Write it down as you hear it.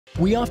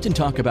We often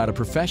talk about a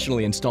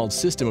professionally installed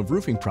system of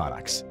roofing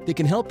products that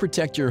can help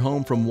protect your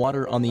home from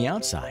water on the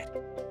outside.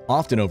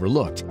 Often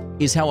overlooked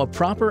is how a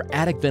proper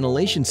attic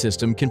ventilation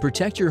system can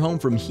protect your home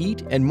from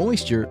heat and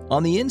moisture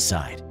on the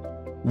inside.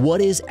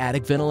 What is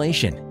attic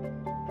ventilation?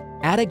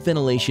 Attic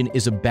ventilation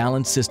is a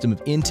balanced system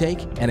of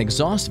intake and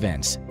exhaust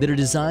vents that are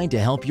designed to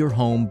help your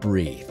home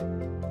breathe.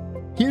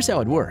 Here's how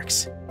it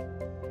works.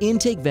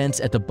 Intake vents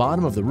at the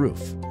bottom of the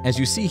roof, as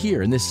you see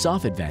here in this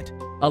soffit vent,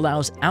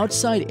 allows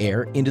outside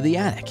air into the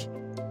attic.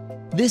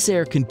 This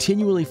air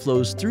continually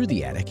flows through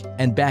the attic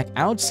and back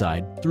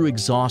outside through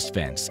exhaust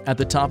vents at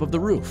the top of the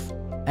roof,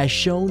 as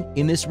shown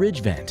in this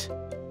ridge vent.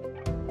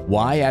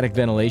 Why attic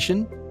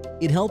ventilation?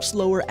 It helps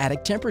lower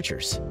attic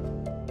temperatures.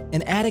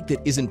 An attic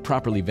that isn't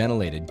properly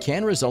ventilated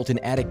can result in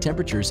attic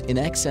temperatures in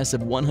excess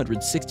of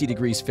 160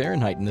 degrees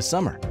Fahrenheit in the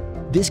summer.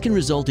 This can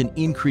result in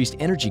increased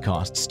energy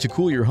costs to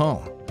cool your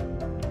home.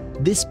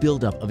 This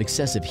buildup of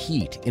excessive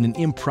heat in an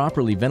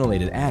improperly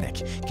ventilated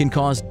attic can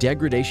cause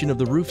degradation of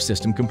the roof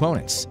system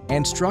components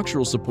and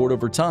structural support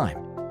over time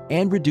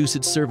and reduce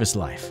its service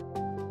life.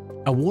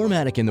 A warm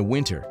attic in the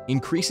winter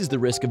increases the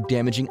risk of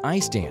damaging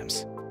ice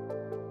dams.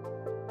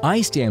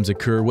 Ice dams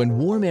occur when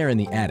warm air in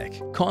the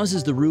attic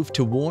causes the roof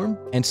to warm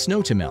and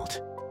snow to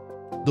melt.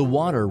 The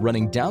water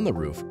running down the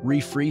roof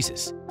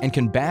refreezes and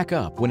can back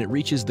up when it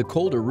reaches the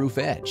colder roof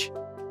edge.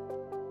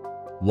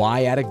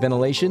 Why attic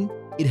ventilation?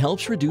 It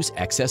helps reduce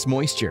excess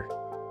moisture.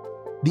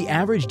 The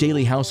average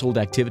daily household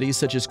activities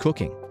such as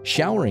cooking,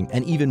 showering,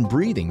 and even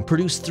breathing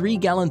produce 3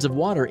 gallons of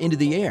water into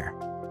the air.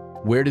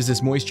 Where does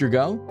this moisture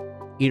go?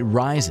 It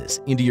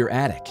rises into your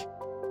attic.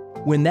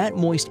 When that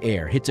moist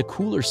air hits a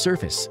cooler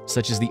surface,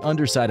 such as the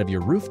underside of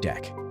your roof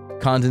deck,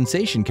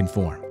 condensation can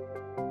form.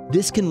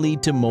 This can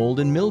lead to mold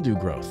and mildew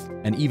growth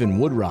and even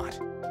wood rot.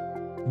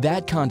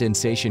 That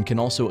condensation can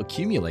also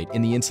accumulate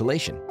in the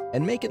insulation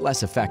and make it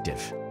less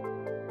effective.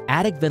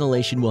 Attic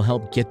ventilation will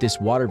help get this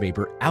water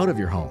vapor out of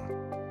your home.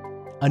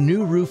 A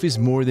new roof is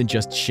more than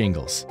just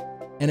shingles.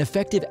 An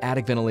effective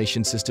attic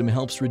ventilation system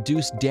helps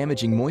reduce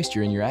damaging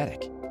moisture in your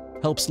attic,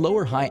 helps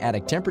lower high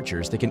attic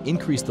temperatures that can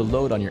increase the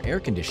load on your air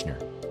conditioner,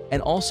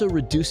 and also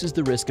reduces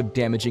the risk of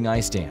damaging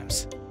ice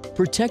dams.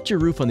 Protect your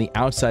roof on the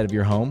outside of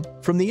your home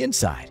from the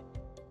inside.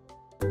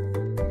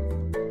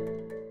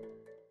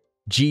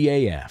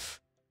 GAF.